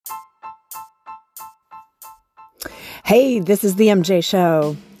Hey, this is the MJ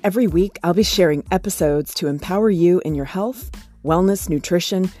Show. Every week, I'll be sharing episodes to empower you in your health, wellness,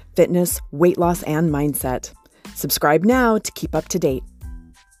 nutrition, fitness, weight loss, and mindset. Subscribe now to keep up to date.